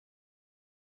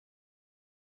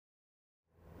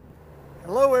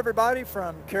Hello everybody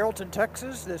from Carrollton,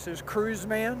 Texas. This is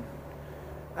Cruiseman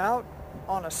out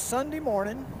on a Sunday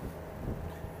morning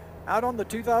out on the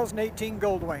 2018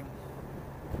 Goldwing.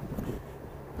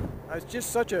 It's just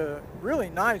such a really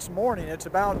nice morning. It's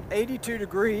about 82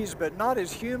 degrees, but not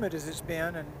as humid as it's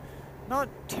been and not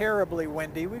terribly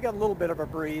windy. We got a little bit of a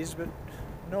breeze, but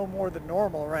no more than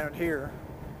normal around here.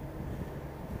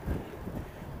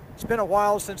 It's been a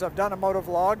while since I've done a moto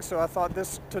vlog, so I thought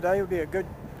today would be a good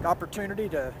opportunity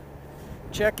to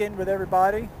check in with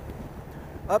everybody,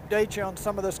 update you on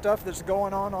some of the stuff that's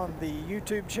going on the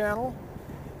YouTube channel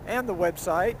and the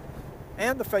website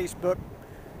and the Facebook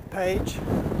page.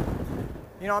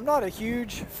 You know, I'm not a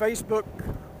huge Facebook,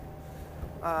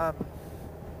 I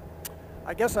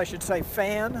guess I should say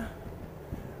fan.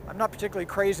 I'm not particularly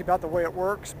crazy about the way it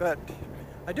works, but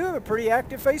I do have a pretty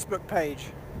active Facebook page.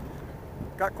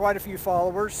 Got quite a few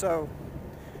followers, so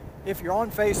if you're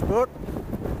on Facebook,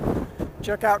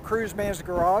 check out Cruiseman's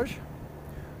Garage.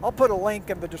 I'll put a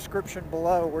link in the description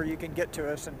below where you can get to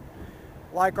us and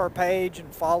like our page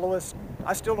and follow us.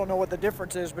 I still don't know what the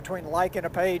difference is between liking a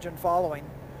page and following.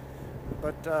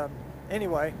 But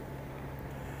anyway,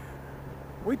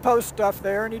 we post stuff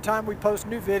there. Anytime we post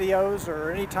new videos or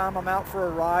anytime I'm out for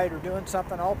a ride or doing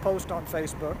something, I'll post on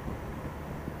Facebook.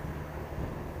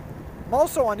 I'm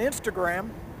also on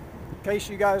Instagram, in case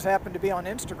you guys happen to be on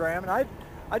Instagram, and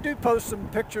I do post some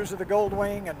pictures of the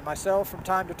Goldwing and myself from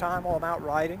time to time while I'm out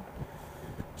riding.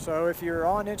 So if you're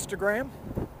on Instagram,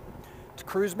 it's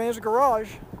Cruiseman's Garage.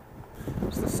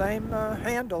 It's the same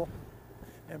handle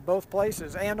in both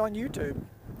places, and on YouTube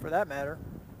for that matter.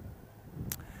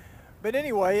 But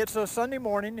anyway, it's a Sunday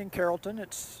morning in Carrollton.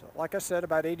 It's, like I said,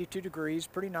 about 82 degrees,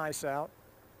 pretty nice out.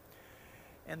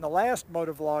 And the last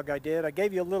moto vlog I did, I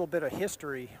gave you a little bit of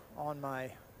history on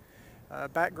my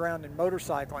background in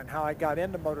motorcycling, how I got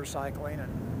into motorcycling,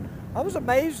 and I was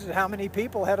amazed at how many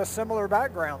people had a similar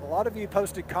background. A lot of you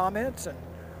posted comments, and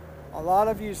a lot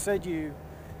of you said you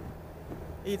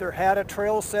either had a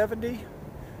Trail 70,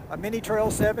 a mini Trail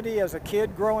 70 as a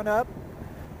kid growing up,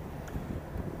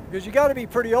 because you got to be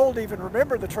pretty old to even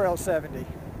remember the Trail 70.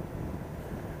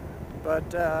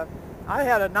 But I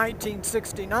had a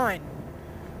 1969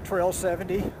 Trail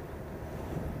 70,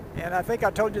 and I think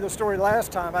I told you the story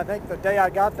last time. I think the day I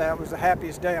got that was the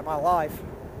happiest day of my life.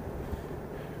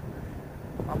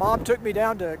 My mom took me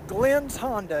down to Glenn's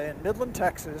Honda in Midland,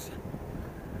 Texas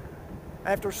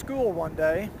after school one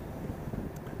day,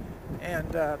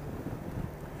 and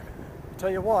tell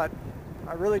you what,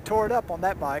 I really tore it up on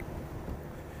that bike.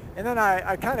 And then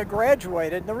I kind of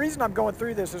graduated, and the reason I'm going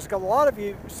through this is because a lot of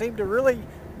you seem to really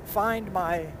find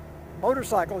my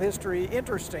motorcycle history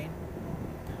interesting.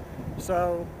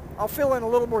 So I'll fill in a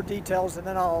little more details, and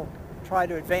then I'll try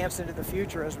to advance into the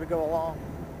future as we go along.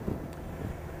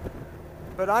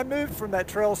 But I moved from that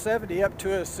Trail 70 up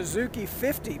to a Suzuki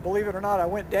 50. Believe it or not, I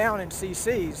went down in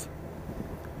CCs.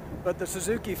 But the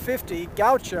Suzuki 50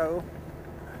 Gaucho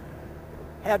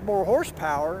had more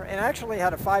horsepower and actually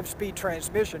had a 5-speed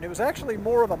transmission. It was actually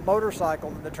more of a motorcycle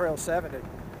than the Trail 70.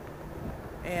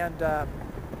 And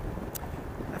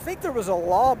I think there was a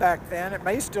law back then, it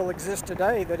may still exist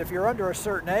today, that if you're under a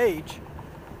certain age,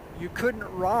 you couldn't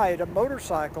ride a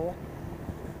motorcycle.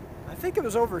 I think it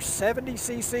was over 70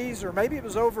 cc's, or maybe it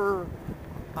was over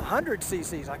 100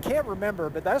 cc's. I can't remember,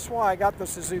 but that's why I got the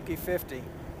Suzuki 50.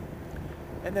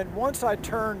 And then once I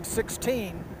turned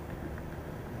 16,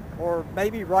 or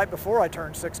maybe right before I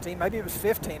turned 16, maybe it was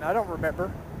 15, I don't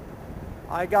remember,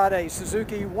 I got a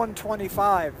Suzuki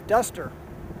 125 Duster.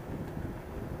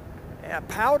 And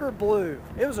powder blue.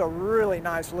 It was a really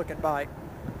nice looking bike.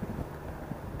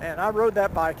 And I rode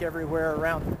that bike everywhere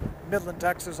around Midland,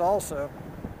 Texas also.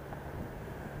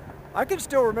 I can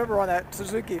still remember on that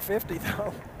Suzuki 50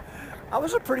 though, I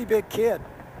was a pretty big kid.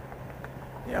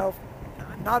 You know,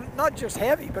 not just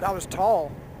heavy, but I was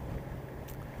tall.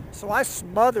 So I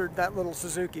smothered that little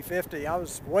Suzuki 50. I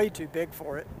was way too big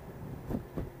for it.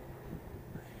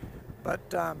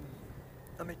 But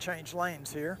let me change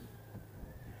lanes here.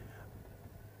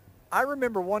 I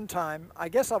remember one time, I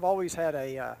guess I've always had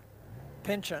a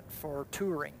penchant for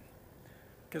touring,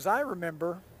 because I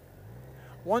remember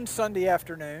one Sunday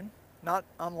afternoon, not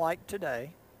unlike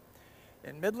today,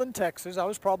 in Midland, Texas. I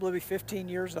was probably 15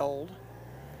 years old,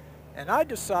 and I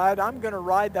decided I'm going to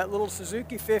ride that little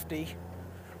Suzuki 50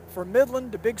 from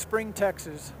Midland to Big Spring,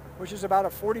 Texas, which is about a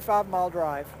 45-mile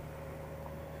drive.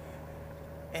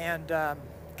 And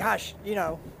gosh, you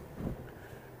know,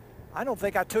 I don't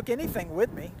think I took anything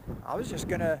with me. I was just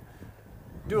gonna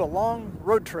do a long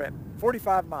road trip,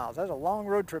 45 miles. That's a long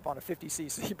road trip on a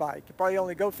 50cc bike. You probably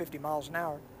only go 50 miles an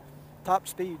hour, top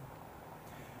speed.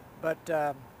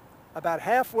 But about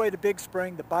halfway to Big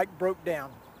Spring, the bike broke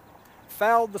down,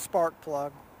 fouled the spark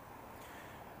plug.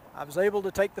 I was able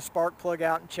to take the spark plug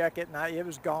out and check it, and it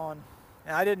was gone,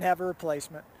 and I didn't have a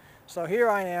replacement. So here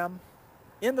I am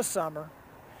in the summer,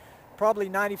 probably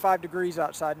 95 degrees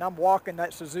outside, and I'm walking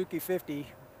that Suzuki 50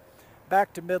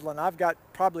 back to Midland. I've got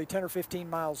probably 10 or 15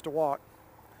 miles to walk.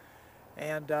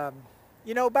 And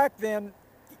you know, back then,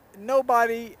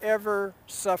 nobody ever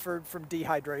suffered from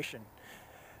dehydration.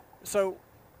 So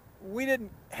we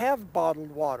didn't have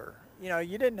bottled water. You know,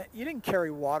 you didn't carry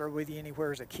water with you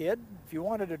anywhere as a kid. If you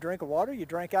wanted a drink of water, you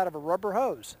drank out of a rubber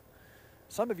hose.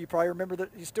 Some of you probably remember that.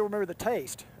 You still remember the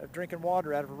taste of drinking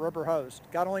water out of a rubber hose.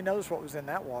 God only knows what was in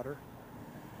that water.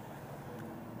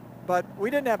 But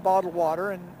we didn't have bottled water,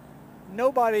 and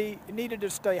nobody needed to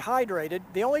stay hydrated.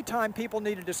 The only time people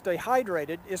needed to stay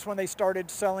hydrated is when they started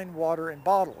selling water in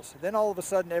bottles. Then all of a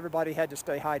sudden, everybody had to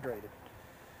stay hydrated.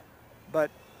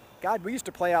 But God, we used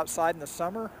to play outside in the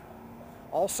summer,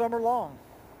 all summer long.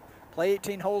 Play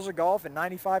 18 holes of golf in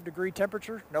 95-degree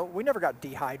temperature. No, we never got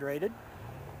dehydrated.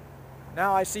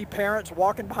 Now I see parents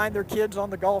walking behind their kids on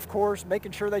the golf course,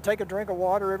 making sure they take a drink of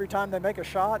water every time they make a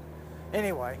shot.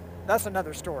 Anyway, that's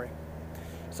another story.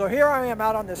 So here I am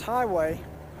out on this highway,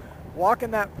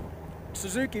 walking that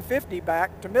Suzuki 50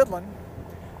 back to Midland,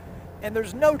 and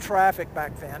there's no traffic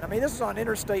back then. I mean, this is on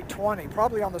Interstate 20,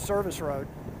 probably on the service road.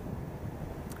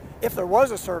 If there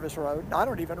was a service road, I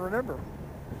don't even remember.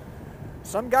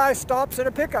 Some guy stops in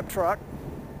a pickup truck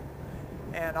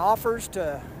and offers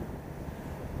to,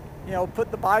 you know,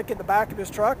 put the bike in the back of his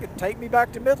truck and take me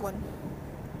back to Midland.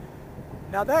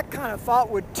 Now that kind of thought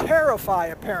would terrify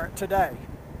a parent today.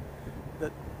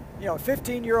 That, you know, a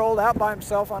 15-year-old out by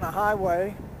himself on a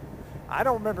highway. I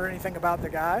don't remember anything about the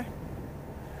guy.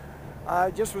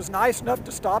 Just was nice enough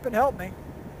to stop and help me.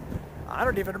 I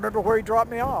don't even remember where he dropped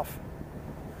me off.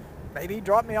 Maybe he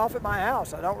dropped me off at my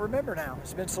house. I don't remember now.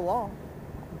 It's been so long.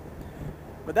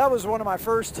 But that was one of my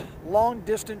first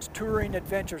long-distance touring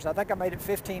adventures. I think I made it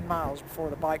 15 miles before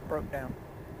the bike broke down.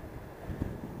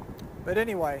 But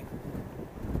anyway,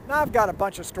 now I've got a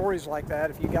bunch of stories like that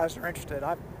if you guys are interested.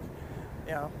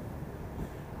 You know,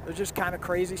 they're just kind of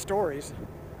crazy stories.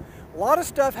 A lot of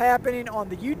stuff happening on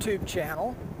the YouTube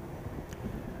channel.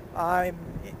 I'm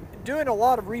doing a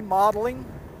lot of remodeling.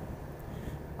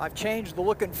 I've changed the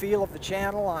look and feel of the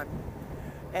channel. I'm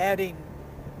adding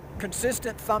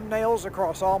consistent thumbnails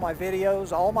across all my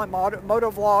videos. All my moto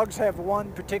vlogs have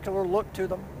one particular look to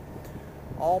them.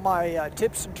 All my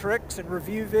tips and tricks and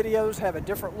review videos have a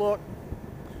different look.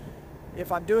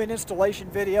 If I'm doing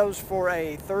installation videos for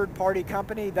a third-party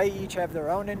company, they each have their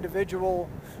own individual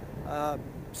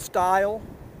style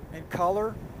and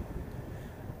color.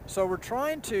 So we're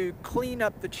trying to clean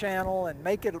up the channel and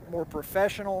make it more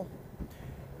professional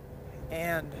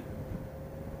and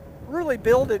really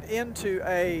build it into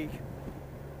a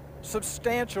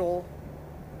substantial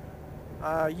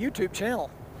YouTube channel.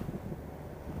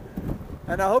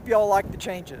 And I hope y'all like the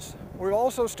changes. We've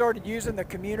also started using the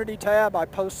community tab. I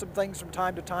post some things from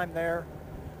time to time there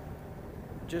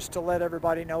just to let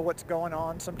everybody know what's going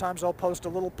on. Sometimes I'll post a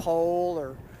little poll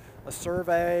or a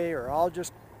survey, or I'll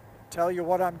just tell you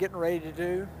what I'm getting ready to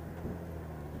do.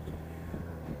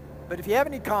 But if you have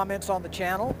any comments on the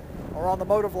channel or on the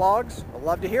Moto vlogs, I'd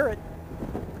love to hear it.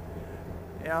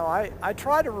 You know, I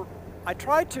try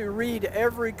to read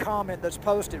every comment that's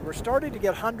posted. We're starting to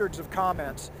get hundreds of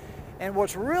comments. And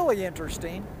what's really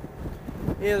interesting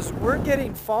is we're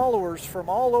getting followers from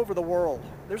all over the world.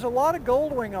 There's a lot of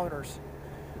Goldwing owners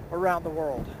around the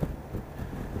world.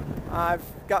 I've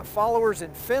got followers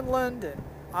in Finland and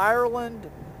Ireland,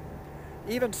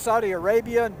 even Saudi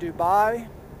Arabia and Dubai.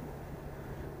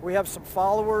 We have some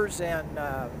followers in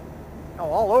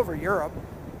all over Europe,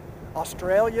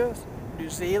 Australia, New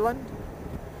Zealand.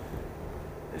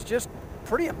 It's just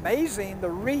pretty amazing the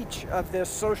reach of this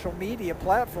social media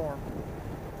platform.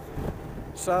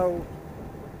 So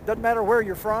doesn't matter where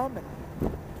you're from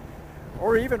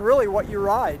or even really what you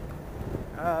ride.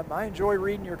 I enjoy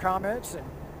reading your comments,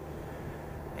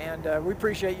 and we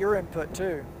appreciate your input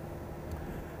too.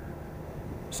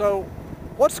 So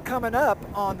what's coming up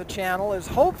on the channel is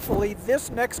hopefully this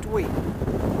next week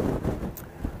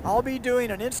I'll be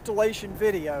doing an installation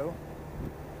video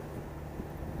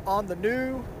on the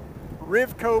new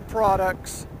Rivco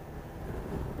Products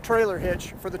trailer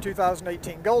hitch for the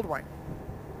 2018 Goldwing.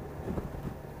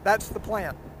 That's the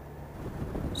plan.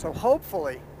 So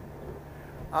hopefully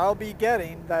I'll be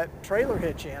getting that trailer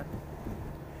hitch in,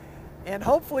 and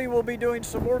hopefully we'll be doing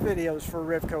some more videos for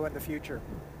Rivco in the future.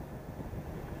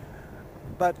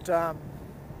 But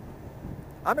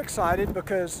I'm excited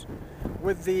because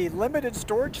with the limited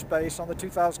storage space on the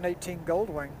 2018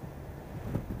 Goldwing,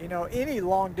 you know, any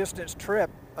long distance trip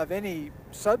of any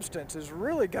substance is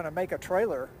really going to make a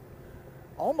trailer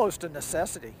almost a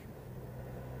necessity.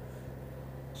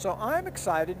 So I'm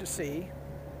excited to see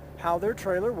how their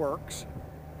trailer works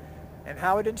and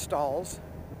how it installs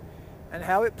and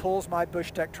how it pulls my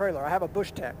Bushtec trailer. I have a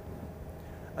Bushtec,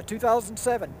 a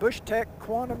 2007 Bushtec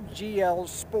Quantum GL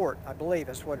Sport, I believe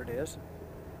is what it is.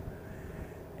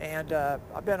 And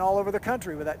I've been all over the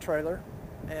country with that trailer,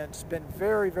 and it's been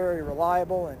very, very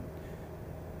reliable and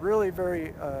really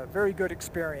very good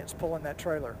experience pulling that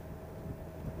trailer.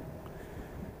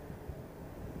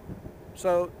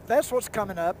 So that's what's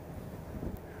coming up.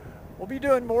 We'll be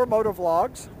doing more moto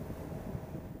vlogs.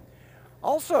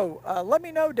 Also, let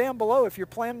me know down below if you're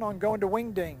planning on going to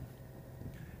Wingding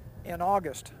in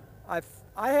August. I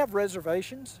have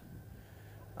reservations.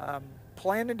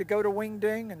 Planning to go to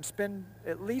Wingding and spend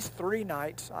at least 3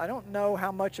 nights. I don't know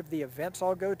how much of the events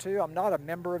I'll go to. I'm not a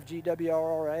member of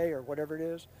GWRA or whatever it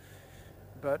is.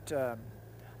 But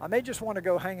I may just want to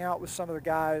go hang out with some of the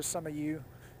guys, some of you,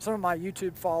 some of my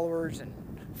YouTube followers and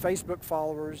Facebook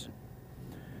followers.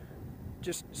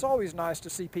 Just, it's always nice to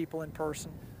see people in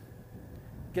person,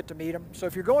 get to meet them. So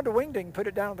if you're going to Wingding, put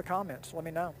it down in the comments. Let me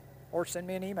know. Or send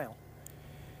me an email.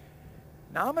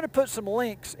 Now I'm going to put some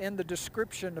links in the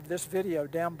description of this video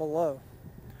down below.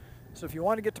 So if you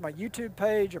want to get to my YouTube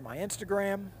page or my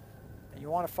Instagram and you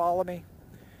want to follow me,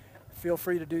 feel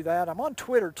free to do that. I'm on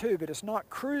Twitter too, but it's not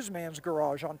Cruiseman's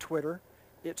Garage on Twitter.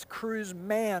 It's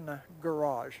Cruiseman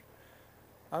Garage.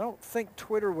 I don't think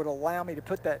Twitter would allow me to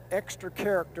put that extra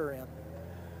character in.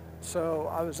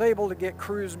 So I was able to get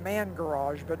Cruiseman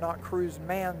Garage, but not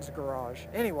Cruiseman's Garage.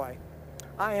 Anyway,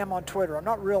 I am on Twitter. I'm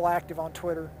not real active on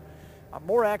Twitter. I'm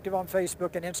more active on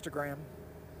Facebook and Instagram,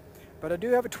 but I do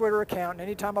have a Twitter account, and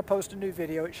anytime I post a new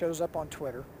video, it shows up on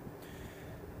Twitter.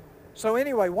 So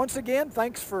anyway, once again,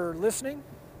 thanks for listening.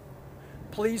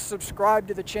 Please subscribe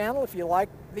to the channel if you like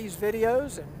these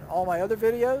videos and all my other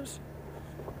videos.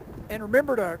 And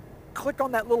remember to click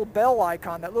on that little bell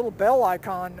icon. That little bell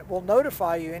icon will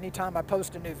notify you anytime I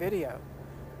post a new video.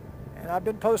 And I've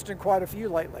been posting quite a few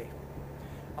lately.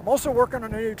 I'm also working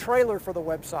on a new trailer for the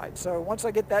website, so once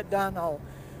I get that done, I'll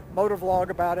motovlog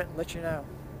about it and let you know.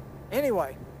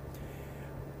 Anyway,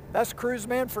 that's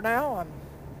Cruiseman for now. I'm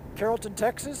Carrollton,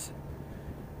 Texas,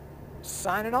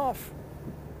 signing off.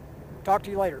 Talk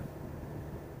to you later.